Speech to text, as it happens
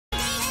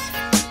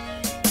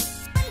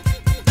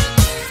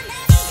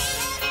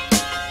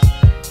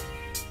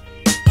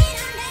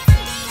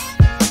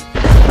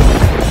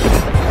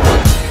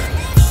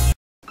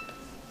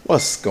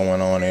What's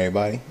going on,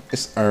 everybody?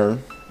 It's Mr.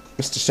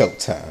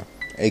 Showtime,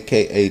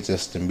 aka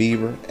Justin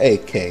Bieber,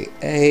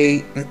 aka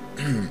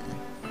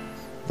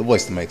the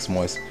voice that makes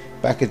moist.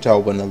 Back at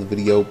y'all with another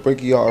video,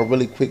 bringing y'all a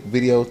really quick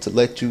video to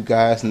let you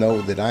guys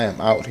know that I am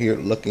out here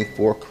looking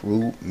for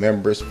crew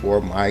members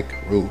for my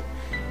crew.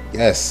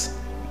 Yes,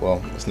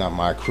 well, it's not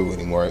my crew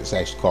anymore, it's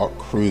actually called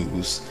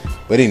crews.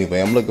 But anyway,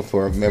 I'm looking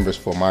for members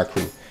for my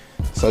crew.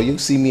 So you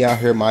see me out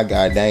here, my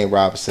guy Daniel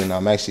Robinson.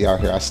 I'm actually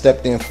out here. I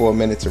stepped in for a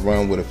minute to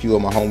run with a few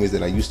of my homies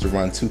that I used to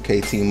run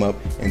 2K team up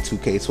in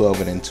 2K12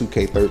 and then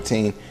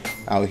 2K13.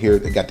 Out here,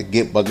 they got the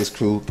Get Buckets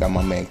crew. Got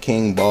my man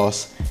King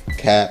Boss,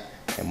 Cap,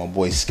 and my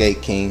boy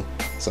Skate King.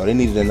 So they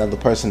needed another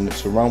person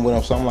to run with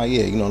them. So I'm like,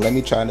 yeah, let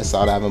me try this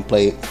out. I haven't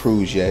played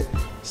crews yet.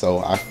 So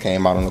I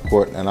came out on the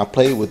court and I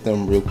played with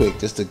them real quick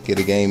just to get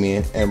a game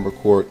in and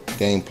record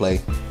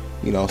gameplay,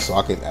 so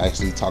I could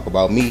actually talk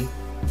about me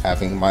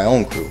having my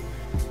own crew.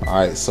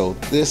 Alright, so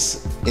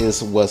this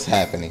is what's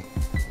happening.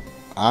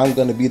 I'm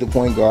going to be the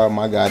point guard,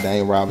 my guy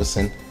Daniel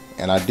Robinson,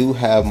 and I do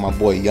have my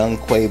boy Young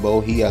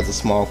Quavo. He has a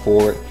small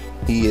forward.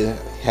 He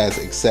has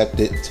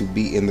accepted to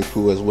be in the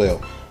crew as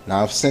well.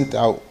 Now I've sent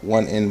out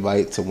one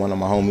invite to one of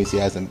my homies. He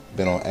hasn't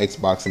been on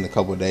Xbox in a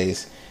couple of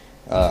days.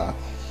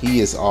 He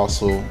is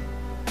also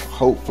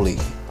hopefully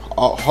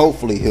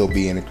he'll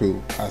be in the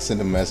crew. I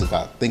sent him a message.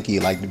 I think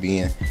he'd like to be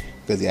in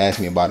because he asked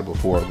me about it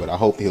before, but I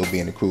hope he'll be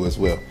in the crew as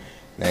well.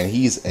 And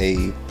he's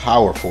a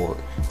power forward,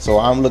 so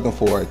I'm looking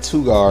for a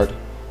 2 guard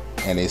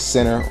and a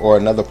center or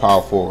another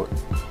power forward.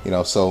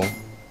 So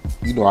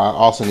I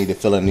also need to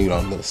fill in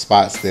the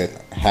spots that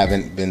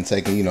haven't been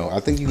taken. I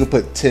think you can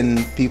put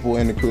 10 people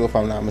in the crew if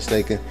I'm not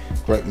mistaken.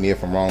 Correct me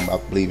if I'm wrong, but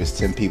I believe it's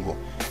 10 people.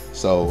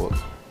 So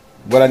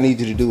what I need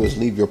you to do is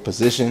leave your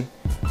position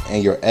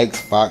and your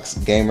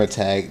Xbox gamer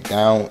tag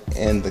down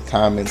in the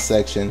comment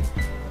section,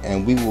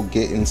 and we will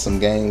get in some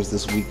games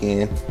this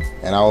weekend,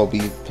 and I will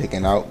be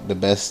picking out the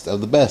best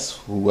of the best,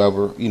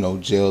 whoever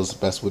gels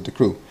best with the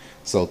crew.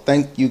 So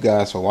thank you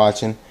guys for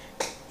watching.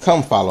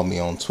 Come follow me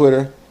on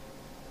Twitter,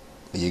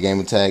 your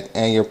gamer tag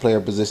and your player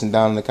position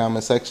down in the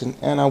comment section,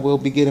 and I will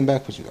be getting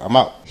back with you. I'm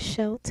out.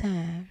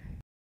 Showtime.